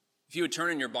If you would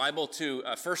turn in your Bible to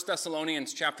 1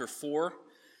 Thessalonians chapter 4,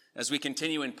 as we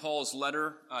continue in Paul's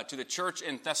letter to the church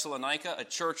in Thessalonica, a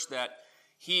church that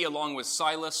he, along with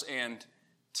Silas and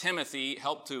Timothy,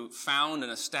 helped to found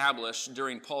and establish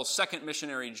during Paul's second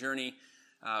missionary journey,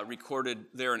 recorded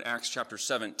there in Acts chapter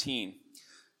 17.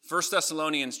 1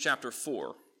 Thessalonians chapter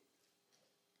 4.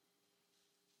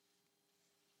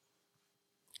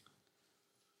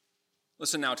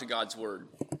 Listen now to God's word.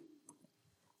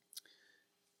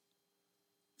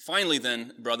 Finally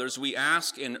then, brothers, we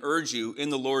ask and urge you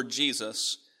in the Lord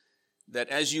Jesus that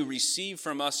as you receive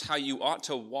from us how you ought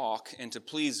to walk and to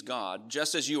please God,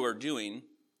 just as you are doing,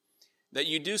 that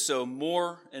you do so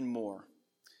more and more.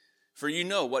 For you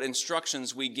know what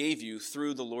instructions we gave you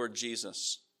through the Lord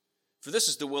Jesus. For this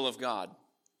is the will of God,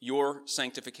 your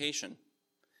sanctification,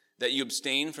 that you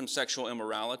abstain from sexual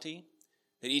immorality,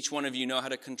 that each one of you know how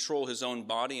to control his own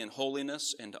body in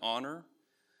holiness and honor,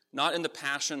 not in the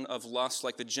passion of lust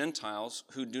like the Gentiles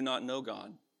who do not know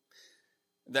God,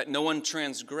 that no one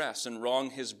transgress and wrong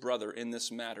his brother in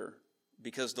this matter,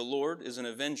 because the Lord is an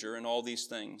avenger in all these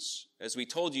things, as we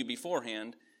told you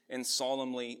beforehand and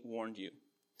solemnly warned you.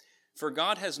 For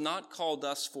God has not called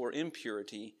us for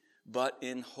impurity, but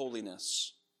in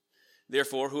holiness.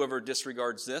 Therefore, whoever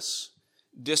disregards this,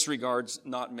 disregards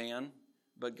not man,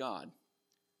 but God,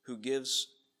 who gives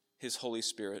his Holy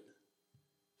Spirit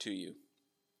to you.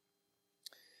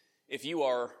 If you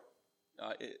are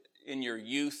in your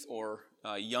youth or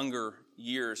younger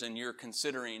years and you're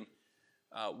considering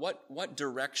what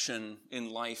direction in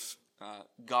life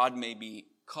God may be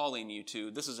calling you to,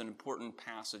 this is an important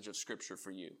passage of Scripture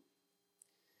for you.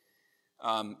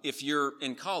 If you're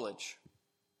in college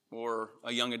or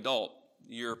a young adult,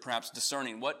 you're perhaps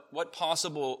discerning what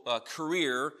possible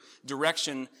career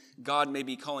direction God may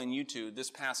be calling you to, this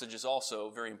passage is also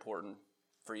very important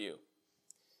for you.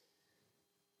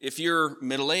 If you're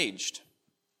middle-aged,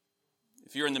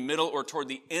 if you're in the middle or toward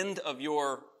the end of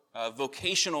your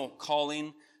vocational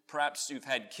calling, perhaps you've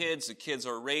had kids, the kids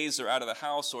are raised or out of the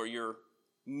house, or you're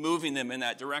moving them in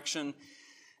that direction,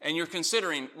 and you're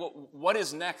considering, what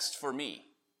is next for me?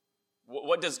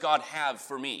 What does God have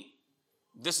for me?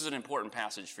 This is an important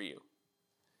passage for you.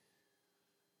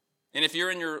 And if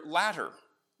you're in your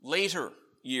later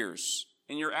years,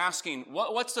 and you're asking,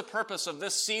 what's the purpose of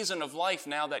this season of life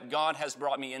now that God has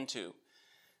brought me into?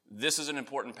 This is an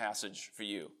important passage for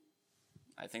you.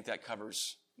 I think that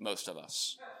covers most of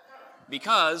us.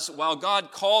 Because while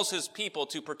God calls his people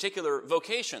to particular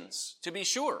vocations, to be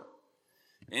sure,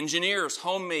 engineers,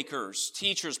 homemakers,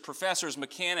 teachers, professors,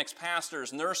 mechanics,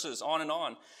 pastors, nurses, on and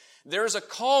on, there's a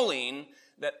calling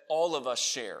that all of us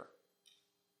share.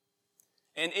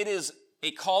 And it is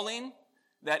a calling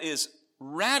that is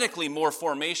radically more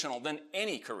formational than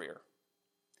any career.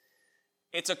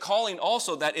 It's a calling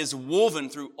also that is woven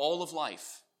through all of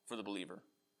life for the believer.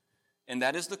 And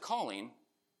that is the calling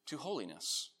to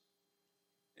holiness.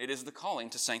 It is the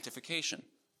calling to sanctification.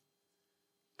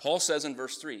 Paul says in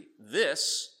verse 3,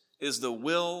 this is the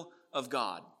will of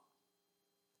God,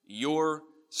 your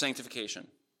sanctification.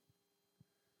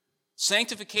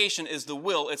 Sanctification is the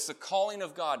will, it's the calling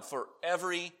of God for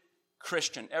every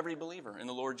Christian, every believer in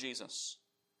the Lord Jesus.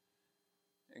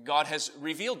 God has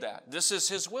revealed that. This is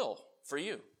his will for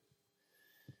you.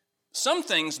 Some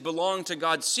things belong to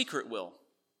God's secret will,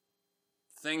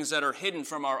 things that are hidden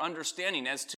from our understanding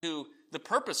as to the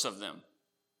purpose of them,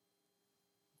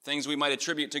 things we might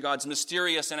attribute to God's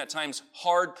mysterious and at times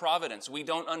hard providence. We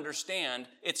don't understand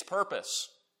its purpose.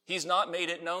 He's not made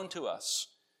it known to us.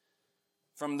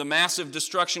 From the massive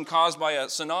destruction caused by a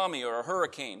tsunami or a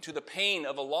hurricane, to the pain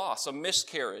of a loss, a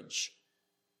miscarriage,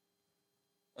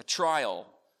 a trial,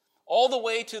 all the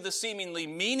way to the seemingly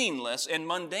meaningless and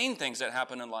mundane things that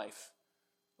happen in life,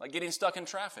 like getting stuck in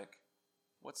traffic.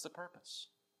 What's the purpose?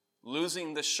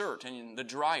 Losing the shirt in the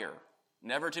dryer,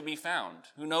 never to be found.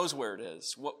 Who knows where it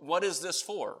is? What is this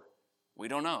for? We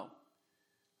don't know.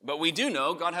 But we do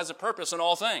know God has a purpose in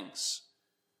all things.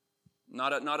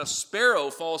 Not a sparrow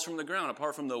falls from the ground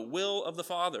apart from the will of the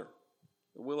Father,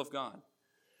 the will of God.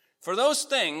 For those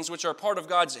things which are part of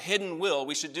God's hidden will,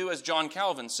 we should do as John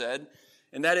Calvin said,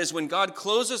 and that is when God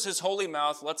closes his holy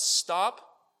mouth, let's stop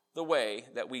the way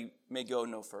that we may go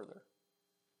no further.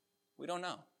 We don't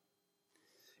know.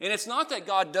 And it's not that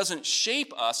God doesn't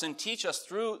shape us and teach us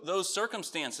through those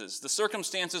circumstances, the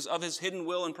circumstances of his hidden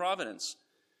will and providence.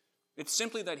 It's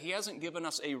simply that he hasn't given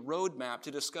us a roadmap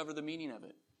to discover the meaning of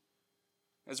it.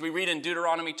 As we read in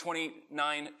Deuteronomy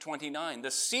 29:29, the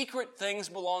secret things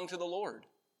belong to the Lord.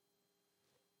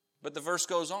 But the verse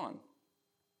goes on.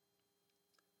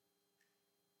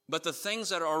 But the things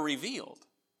that are revealed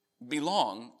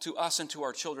belong to us and to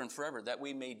our children forever, that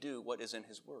we may do what is in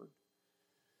his word.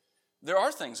 There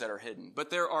are things that are hidden, but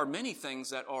there are many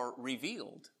things that are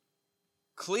revealed,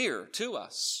 clear to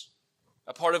us,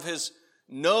 a part of his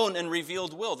known and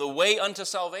revealed will, the way unto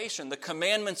salvation, the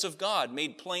commandments of God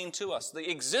made plain to us. The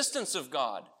existence of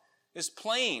God is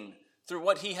plain through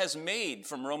what he has made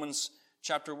from Romans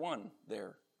chapter 1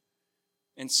 there.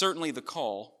 And certainly the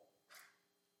call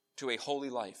to a holy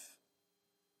life.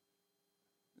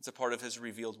 It's a part of his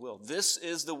revealed will. This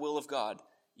is the will of God,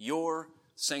 your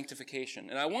sanctification.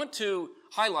 And I want to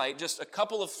highlight just a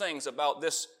couple of things about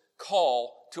this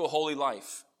call to a holy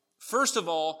life. First of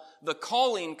all, the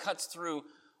calling cuts through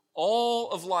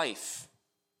all of life.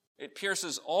 It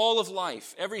pierces all of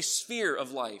life, every sphere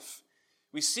of life.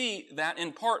 We see that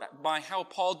in part by how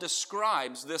Paul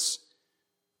describes this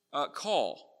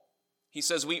call. He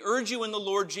says, we urge you in the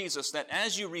Lord Jesus that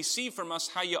as you receive from us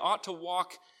how you ought to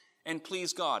walk and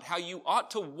please God. How you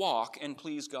ought to walk and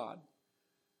please God.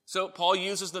 So Paul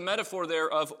uses the metaphor there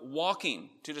of walking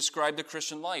to describe the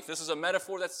Christian life. This is a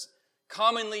metaphor that's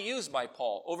commonly used by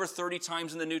Paul over 30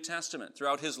 times in the New Testament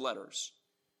throughout his letters.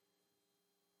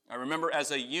 I remember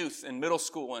as a youth in middle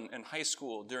school and high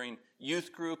school, during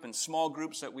youth group and small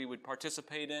groups that we would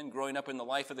participate in, growing up in the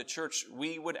life of the church,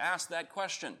 we would ask that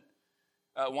question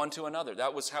one to another.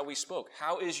 That was how we spoke.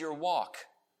 How is your walk?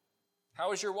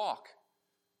 How is your walk?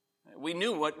 We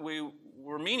knew what we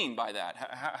were meaning by that.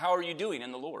 How are you doing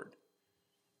in the Lord?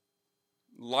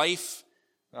 Life,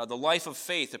 the life of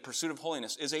faith, the pursuit of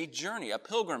holiness, is a journey, a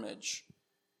pilgrimage.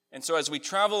 And so as we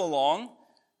travel along,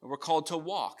 we're called to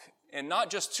walk. And not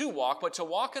just to walk, but to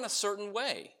walk in a certain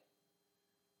way.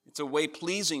 It's a way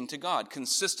pleasing to God,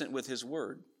 consistent with his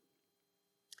word.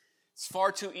 It's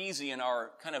far too easy in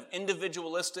our kind of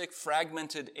individualistic,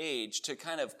 fragmented age to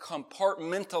kind of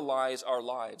compartmentalize our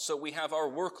lives. So we have our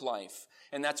work life,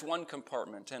 and that's one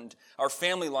compartment, and our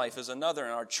family life is another,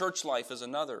 and our church life is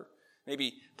another.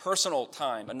 Maybe personal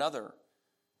time, another.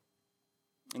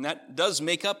 And that does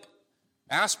make up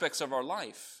aspects of our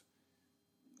life.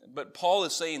 But Paul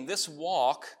is saying this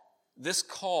walk, this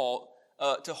call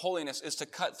to holiness is to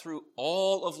cut through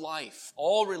all of life,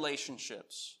 all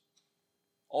relationships,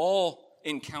 all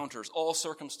encounters, all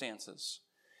circumstances.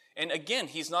 And again,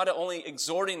 he's not only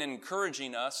exhorting and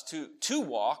encouraging us to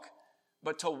walk,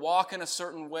 but to walk in a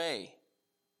certain way.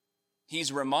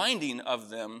 He's reminding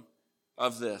of them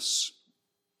of this.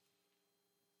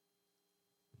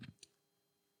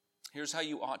 Here's how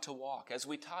you ought to walk, as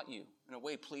we taught you, in a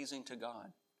way pleasing to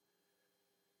God.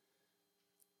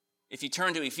 If you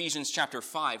turn to Ephesians chapter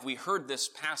 5, we heard this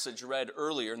passage read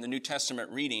earlier in the New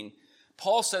Testament reading.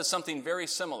 Paul says something very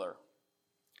similar.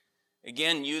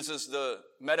 Again, uses the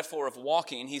metaphor of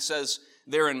walking. He says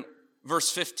there in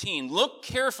verse 15, look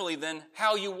carefully then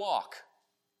how you walk.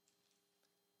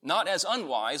 Not as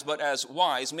unwise, but as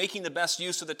wise, making the best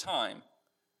use of the time.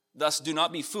 Thus do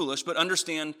not be foolish, but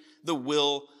understand the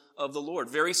will of the Lord.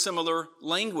 Very similar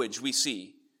language we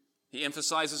see. He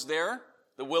emphasizes there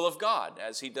the will of God,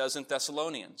 as he does in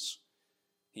Thessalonians.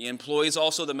 He employs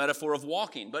also the metaphor of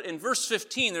walking. But in verse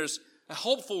 15, there's a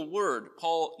helpful word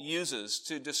Paul uses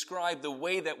to describe the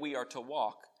way that we are to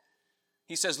walk.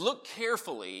 He says, look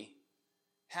carefully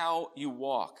how you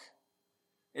walk.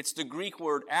 It's the Greek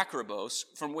word akrobos,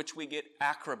 from which we get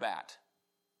acrobat.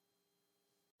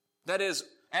 That is,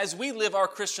 as we live our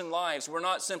Christian lives, we're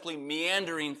not simply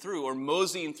meandering through or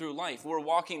moseying through life. We're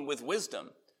walking with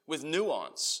wisdom, with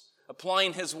nuance,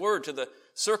 applying his word to the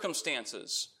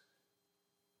circumstances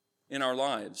in our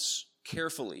lives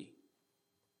carefully,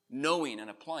 knowing and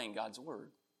applying God's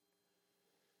word.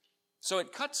 So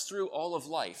it cuts through all of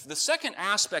life. The second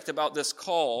aspect about this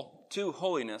call to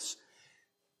holiness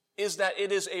is that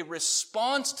it is a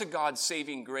response to God's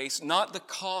saving grace, not the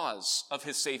cause of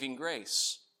his saving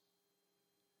grace.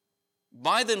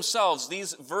 By themselves,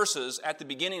 these verses at the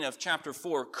beginning of chapter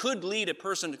 4 could lead a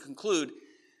person to conclude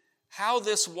how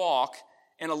this walk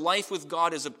and a life with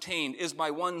God is obtained is by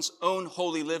one's own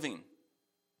holy living.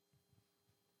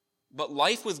 But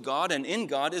life with God and in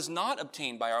God is not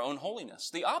obtained by our own holiness.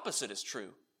 The opposite is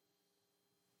true.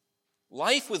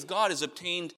 Life with God is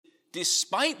obtained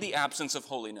despite the absence of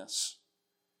holiness.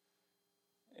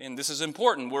 And this is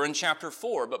important. We're in chapter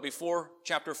 4, but before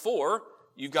chapter 4,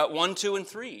 you've got 1, 2, and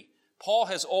 3. Paul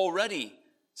has already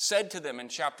said to them in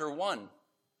chapter 1,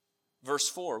 verse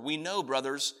 4, we know,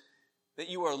 brothers, that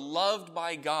you are loved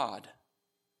by God,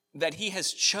 that he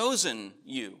has chosen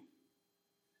you.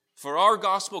 For our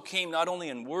gospel came not only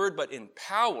in word, but in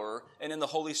power and in the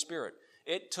Holy Spirit.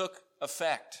 It took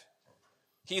effect.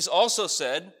 He's also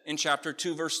said in chapter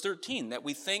 2, verse 13, that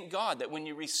we thank God that when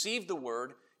you received the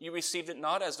word, you received it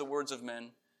not as the words of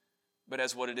men, but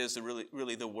as what it is,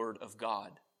 really the word of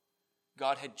God.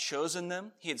 God had chosen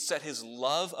them. He had set his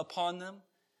love upon them.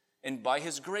 And by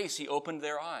his grace, he opened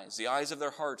their eyes, the eyes of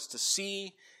their hearts, to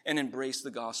see and embrace the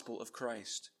gospel of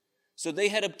Christ. So they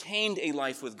had obtained a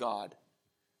life with God.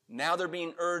 Now they're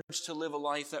being urged to live a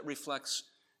life that reflects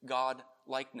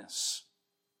God-likeness.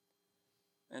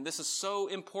 And this is so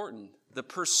important. The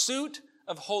pursuit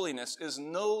of holiness is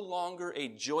no longer a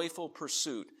joyful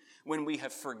pursuit when we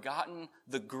have forgotten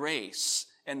the grace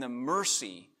and the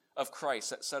mercy of Christ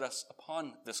that set us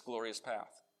upon this glorious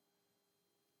path.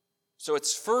 So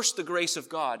it's first the grace of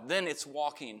God, then it's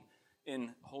walking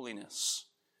in holiness.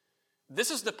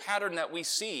 This is the pattern that we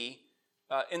see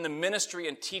in the ministry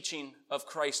and teaching of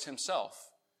Christ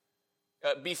himself.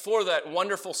 Before that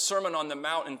wonderful Sermon on the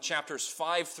Mount in chapters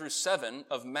 5 through 7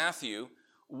 of Matthew,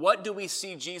 what do we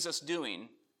see Jesus doing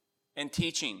and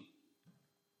teaching?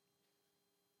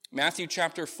 Matthew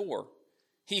chapter 4.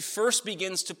 He first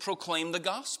begins to proclaim the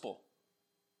gospel.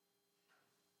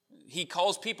 He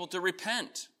calls people to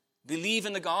repent, believe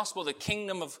in the gospel. The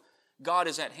kingdom of God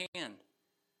is at hand.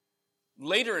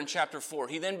 Later in chapter 4,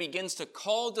 he then begins to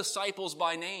call disciples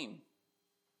by name.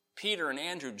 Peter and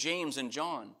Andrew, James and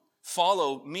John.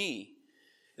 Follow me.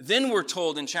 Then we're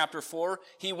told in chapter 4,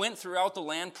 he went throughout the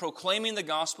land proclaiming the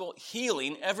gospel,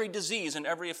 healing every disease and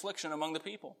every affliction among the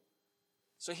people.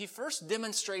 So he first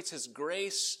demonstrates his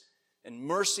grace and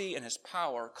mercy and his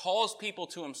power, calls people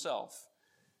to himself.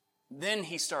 Then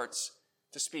he starts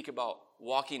to speak about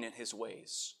walking in his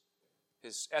ways,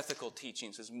 his ethical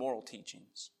teachings, his moral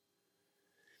teachings.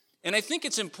 And I think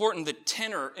it's important the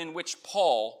tenor in which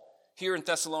Paul, here in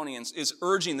Thessalonians, is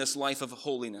urging this life of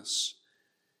holiness.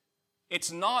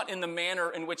 It's not in the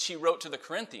manner in which he wrote to the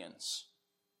Corinthians,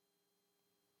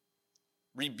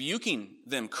 rebuking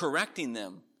them, correcting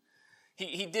them.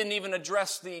 He didn't even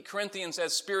address the Corinthians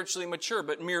as spiritually mature,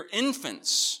 but mere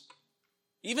infants,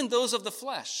 even those of the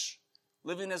flesh,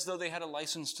 living as though they had a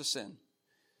license to sin.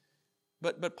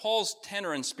 But Paul's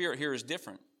tenor and spirit here is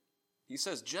different. He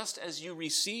says, just as you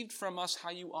received from us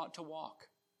how you ought to walk,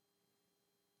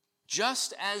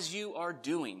 just as you are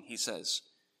doing, he says,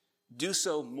 do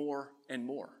so more and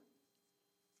more.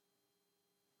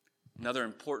 Another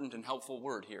important and helpful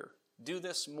word here. Do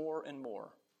this more and more.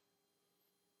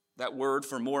 That word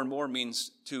for more and more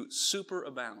means to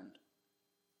superabound,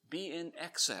 be in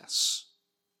excess,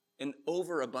 in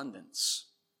overabundance.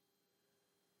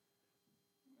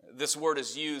 This word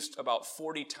is used about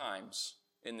 40 times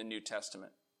in the New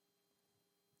Testament.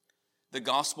 The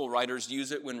gospel writers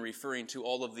use it when referring to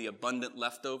all of the abundant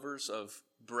leftovers of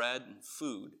bread and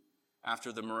food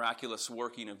after the miraculous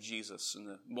working of Jesus and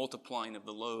the multiplying of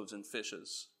the loaves and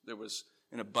fishes. There was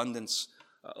an abundance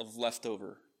of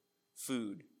leftover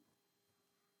food.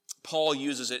 Paul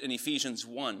uses it in Ephesians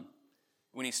 1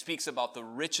 when he speaks about the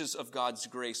riches of God's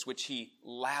grace, which he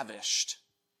lavished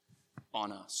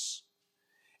on us.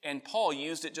 And Paul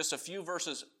used it just a few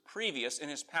verses previous in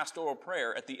his pastoral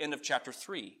prayer at the end of chapter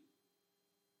 3.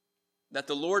 That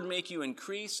the Lord make you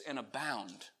increase and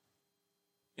abound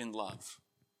in love.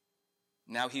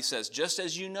 Now he says, just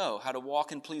as you know how to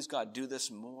walk and please God, do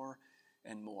this more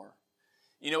and more.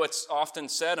 You know, it's often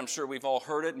said, I'm sure we've all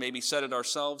heard it, maybe said it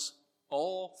ourselves,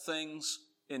 all things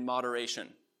in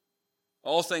moderation.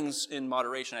 All things in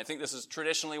moderation. I think this is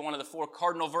traditionally one of the 4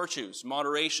 cardinal virtues: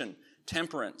 moderation,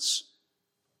 temperance,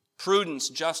 prudence,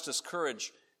 justice,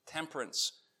 courage,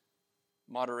 temperance,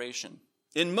 moderation.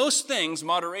 In most things,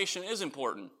 moderation is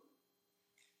important.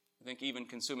 I think even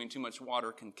consuming too much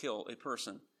water can kill a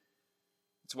person.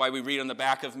 It's why we read on the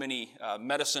back of many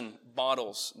medicine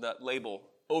bottles that label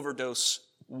overdose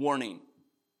warning.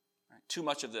 Right? Too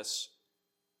much of this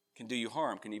can do you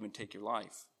harm, can even take your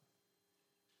life.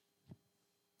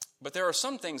 But there are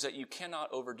some things that you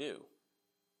cannot overdo,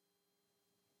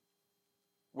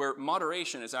 where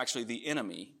moderation is actually the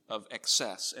enemy of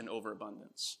excess and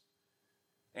overabundance.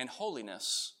 And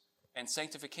holiness and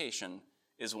sanctification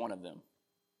is one of them.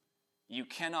 You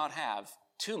cannot have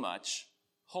too much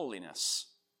holiness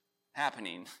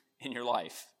happening in your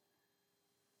life.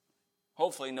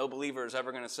 Hopefully no believer is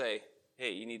ever going to say,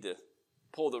 hey, you need to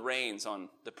pull the reins on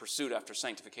the pursuit after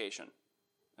sanctification.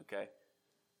 Okay?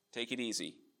 Take it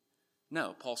easy.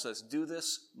 No, Paul says, do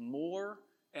this more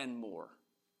and more.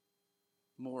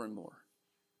 More and more.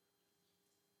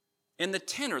 And the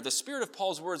tenor, the spirit of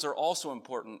Paul's words are also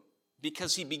important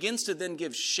because he begins to then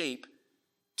give shape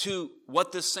to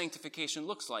what this sanctification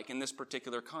looks like in this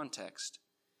particular context.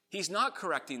 He's not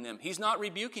correcting them. He's not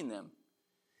rebuking them.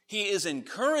 He is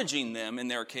encouraging them, in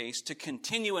their case, to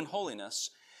continue in holiness.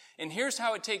 And here's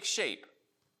how it takes shape.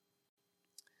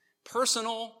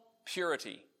 Personal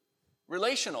purity,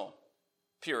 relational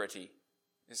purity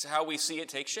is how we see it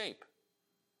take shape.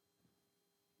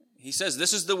 He says,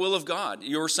 this is the will of God,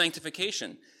 your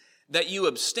sanctification, that you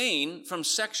abstain from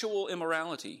sexual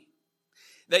immorality,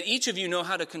 that each of you know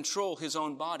how to control his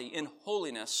own body in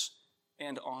holiness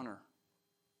and honor.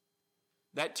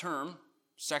 That term,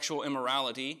 sexual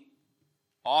immorality,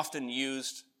 often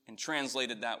used and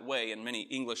translated that way in many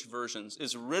English versions,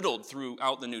 is riddled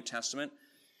throughout the New Testament,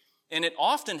 and it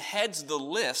often heads the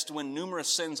list when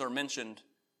numerous sins are mentioned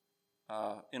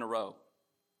in a row.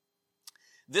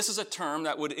 This is a term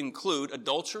that would include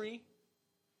adultery,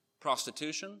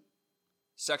 prostitution,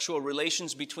 sexual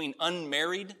relations between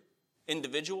unmarried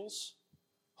individuals,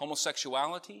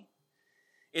 homosexuality.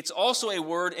 It's also a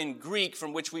word in Greek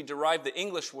from which we derive the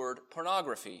English word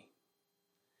pornography.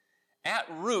 At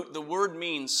root, the word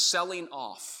means selling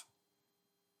off,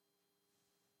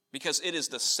 because it is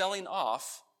the selling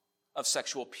off of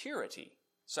sexual purity,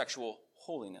 sexual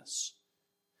holiness.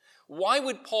 Why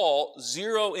would Paul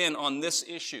zero in on this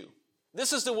issue?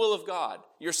 This is the will of God,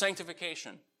 your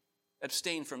sanctification.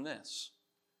 Abstain from this.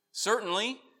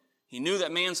 Certainly, he knew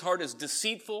that man's heart is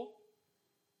deceitful,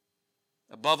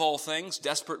 above all things,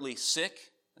 desperately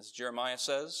sick, as Jeremiah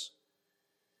says.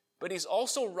 But he's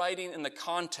also writing in the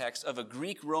context of a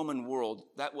Greek-Roman world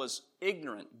that was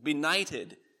ignorant,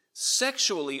 benighted,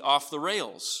 sexually off the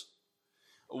rails.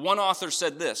 One author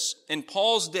said this, in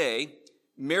Paul's day,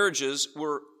 marriages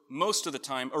were most of the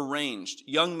time arranged.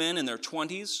 Young men in their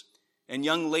 20s and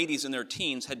young ladies in their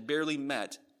teens had barely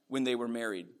met when they were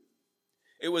married.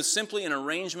 It was simply an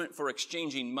arrangement for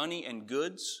exchanging money and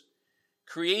goods,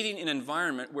 creating an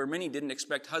environment where many didn't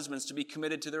expect husbands to be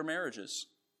committed to their marriages.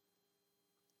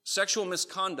 Sexual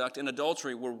misconduct and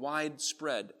adultery were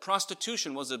widespread.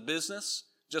 Prostitution was a business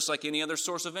just like any other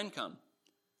source of income.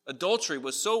 Adultery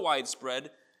was so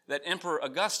widespread that Emperor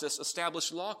Augustus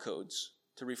established law codes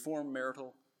to reform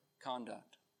marital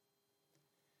conduct.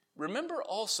 Remember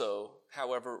also,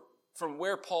 however, from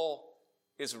where Paul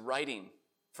is writing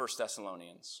 1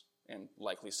 Thessalonians and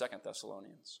likely 2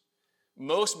 Thessalonians.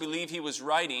 Most believe he was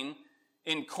writing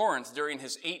in Corinth during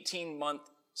his 18-month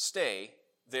stay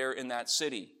there in that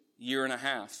city, year and a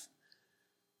half.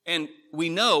 And we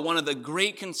know one of the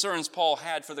great concerns Paul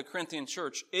had for the Corinthian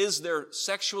church is their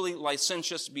sexually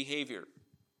licentious behavior.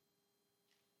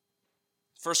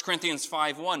 1 Corinthians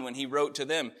 5:1, when he wrote to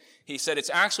them, he said, it's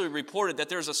actually reported that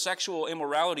there's a sexual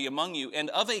immorality among you,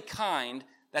 and of a kind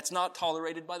that's not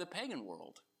tolerated by the pagan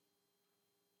world.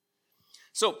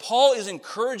 So Paul is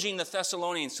encouraging the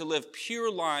Thessalonians to live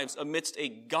pure lives amidst a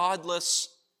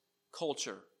godless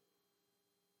culture.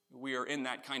 We are in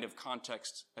that kind of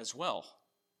context as well.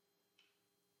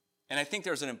 And I think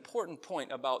there's an important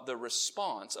point about the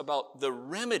response, about the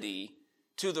remedy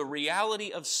to the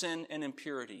reality of sin and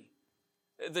impurity.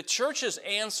 The church's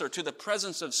answer to the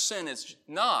presence of sin is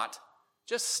not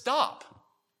just stop.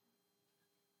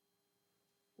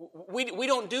 We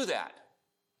don't do that.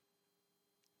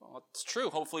 Well, it's true.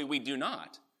 Hopefully we do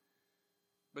not.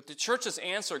 But the church's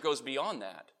answer goes beyond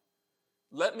that.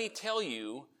 Let me tell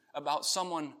you about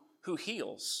someone who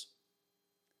heals.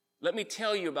 Let me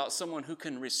tell you about someone who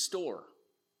can restore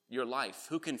your life,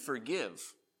 who can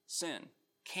forgive sin,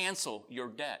 cancel your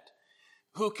debt,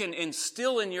 who can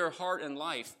instill in your heart and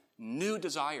life new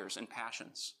desires and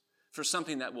passions for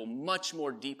something that will much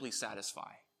more deeply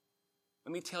satisfy.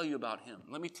 Let me tell you about him.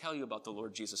 Let me tell you about the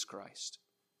Lord Jesus Christ.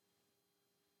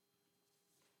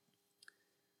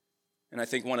 And I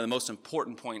think one of the most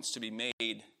important points to be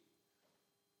made,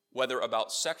 whether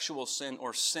about sexual sin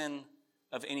or sin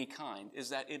of any kind, is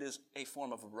that it is a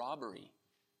form of robbery.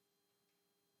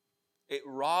 It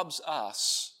robs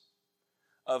us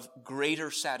of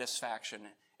greater satisfaction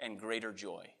and greater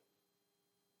joy,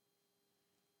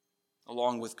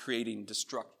 along with creating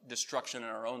destruction in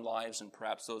our own lives and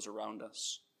perhaps those around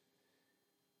us.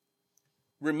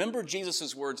 Remember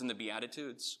Jesus' words in the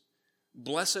Beatitudes.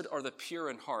 Blessed are the pure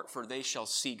in heart, for they shall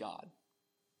see God.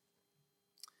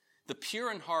 The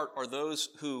pure in heart are those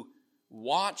who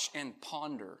watch and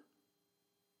ponder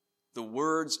the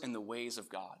words and the ways of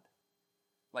God.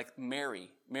 Like Mary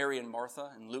and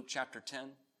Martha in Luke chapter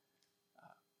 10.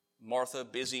 Martha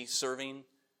busy serving,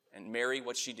 and Mary,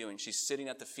 what's she doing? She's sitting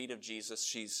at the feet of Jesus.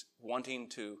 She's wanting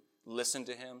to listen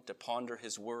to him, to ponder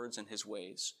his words and his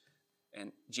ways.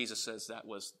 And Jesus says that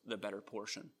was the better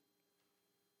portion.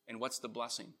 And what's the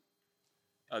blessing?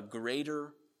 A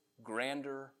greater,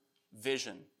 grander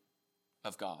vision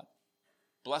of God.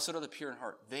 Blessed are the pure in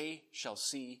heart. They shall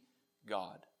see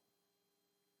God.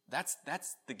 That's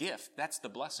the gift. That's the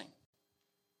blessing.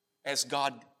 As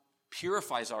God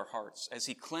purifies our hearts, as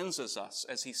he cleanses us,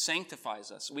 as he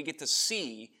sanctifies us, we get to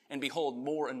see and behold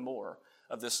more and more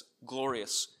of this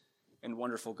glorious and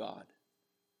wonderful God.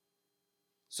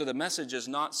 So the message is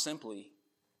not simply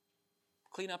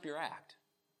clean up your act.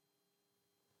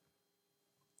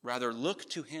 Rather, look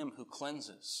to him who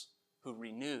cleanses, who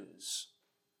renews,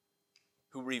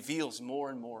 who reveals more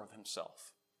and more of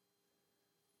himself.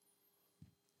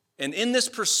 And in this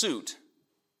pursuit,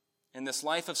 in this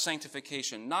life of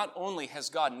sanctification, not only has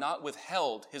God not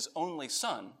withheld his only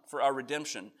Son for our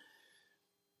redemption,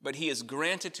 but he has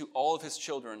granted to all of his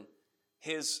children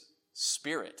his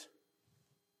Spirit,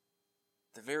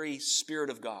 the very Spirit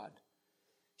of God.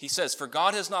 He says, "For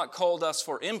God has not called us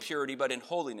for impurity, but in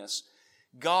holiness.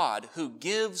 God who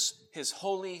gives his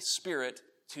Holy Spirit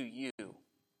to you."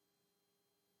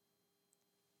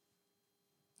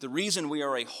 The reason we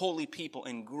are a holy people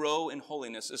and grow in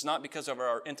holiness is not because of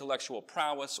our intellectual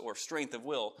prowess or strength of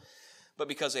will, but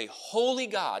because a holy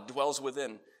God dwells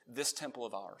within this temple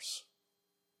of ours.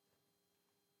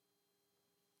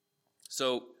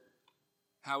 So,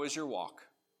 how is your walk?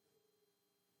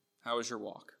 How is your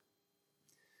walk?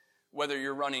 Whether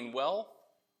you're running well,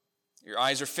 your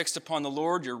eyes are fixed upon the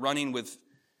Lord, you're running with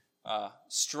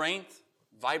strength,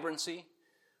 vibrancy,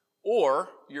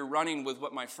 or you're running with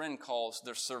what my friend calls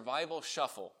the survival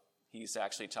shuffle. He's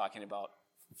actually talking about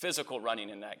physical running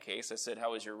in that case. I said,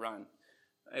 "How was your run?"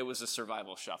 It was a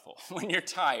survival shuffle. When you're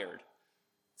tired,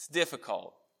 it's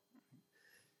difficult.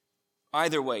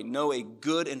 Either way, know a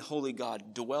good and holy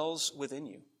God dwells within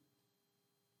you.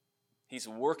 He's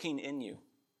working in you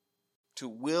to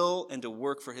will and to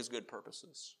work for his good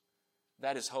purposes.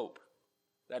 That is hope.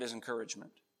 That is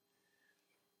encouragement.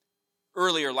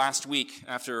 Earlier last week,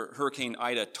 after Hurricane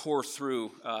Ida tore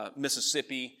through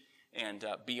Mississippi and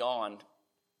beyond,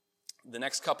 the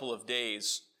next couple of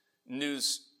days,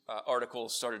 news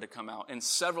articles started to come out, and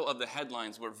several of the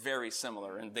headlines were very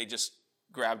similar, and they just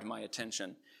grabbed my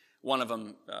attention. One of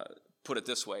them put it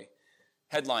this way.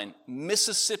 Headline,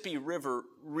 "Mississippi River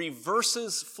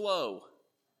reverses flow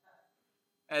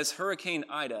as Hurricane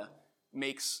Ida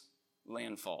makes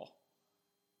landfall."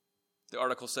 The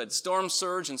article said, "Storm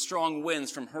surge and strong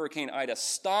winds from Hurricane Ida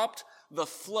stopped the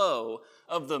flow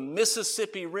of the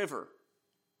Mississippi River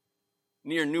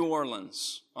near New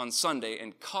Orleans on Sunday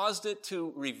and caused it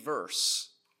to reverse."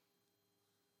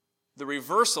 The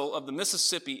reversal of the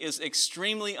Mississippi is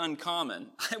extremely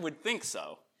uncommon. I would think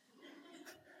so,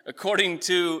 according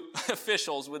to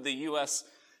officials with the U.S.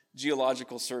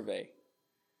 Geological Survey.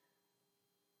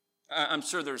 I'm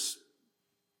sure there's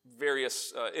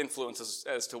various influences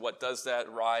as to what does that,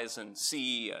 rise and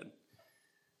sea, and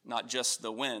not just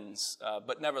the winds.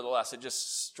 But nevertheless, it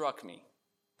just struck me.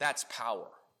 That's power.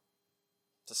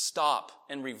 To stop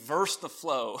and reverse the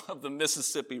flow of the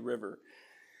Mississippi River.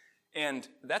 And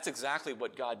that's exactly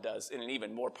what God does in an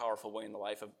even more powerful way in the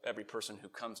life of every person who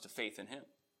comes to faith in him.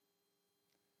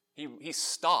 He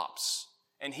stops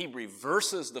and he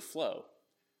reverses the flow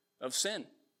of sin.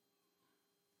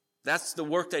 That's the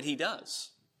work that he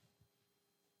does.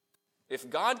 If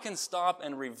God can stop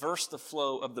and reverse the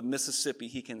flow of the Mississippi,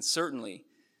 he can certainly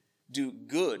do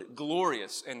good,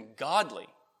 glorious, and godly,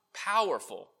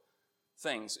 powerful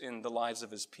things in the lives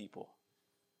of his people.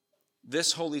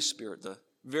 This Holy Spirit, the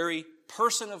very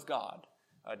person of God,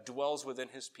 dwells within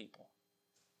his people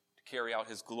to carry out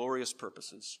his glorious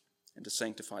purposes and to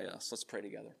sanctify us. Let's pray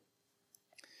together.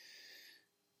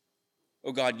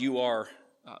 Oh God, you are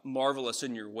marvelous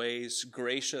in your ways,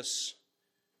 gracious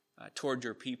toward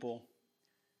your people,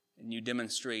 and you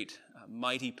demonstrate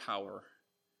mighty power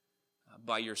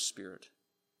by your Spirit.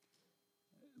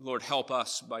 Lord, help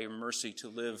us by your mercy to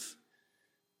live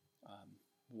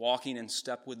walking in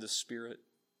step with the Spirit,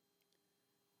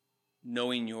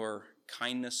 knowing your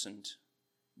kindness and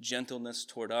gentleness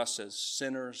toward us as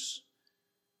sinners,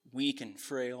 weak and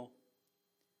frail,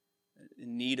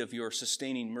 in need of your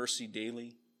sustaining mercy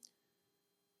daily.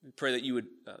 We pray that you would,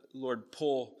 Lord,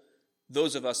 pull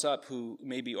those of us up who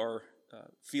maybe are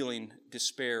feeling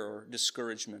despair or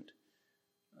discouragement.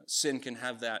 Sin can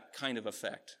have that kind of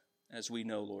effect, as we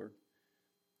know, Lord.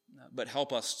 But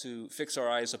help us to fix our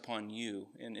eyes upon you,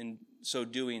 and in so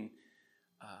doing,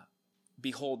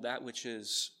 behold that which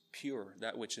is pure,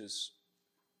 that which is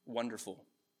wonderful,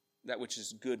 that which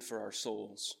is good for our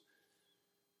souls.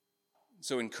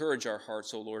 So encourage our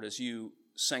hearts, O Lord, as you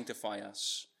sanctify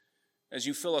us, as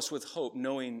you fill us with hope,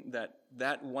 knowing that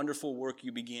that wonderful work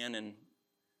you began in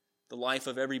the life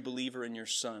of every believer in your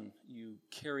Son, you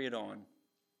carry it on,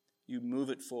 you move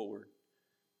it forward,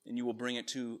 and you will bring it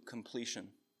to completion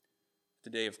the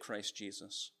day of Christ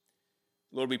Jesus.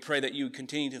 Lord, we pray that you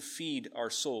continue to feed our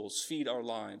souls, feed our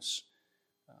lives,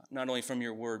 not only from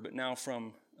your word, but now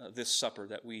from this supper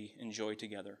that we enjoy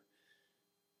together.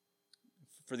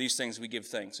 For these things we give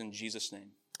thanks in Jesus'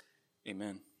 name.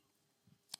 Amen.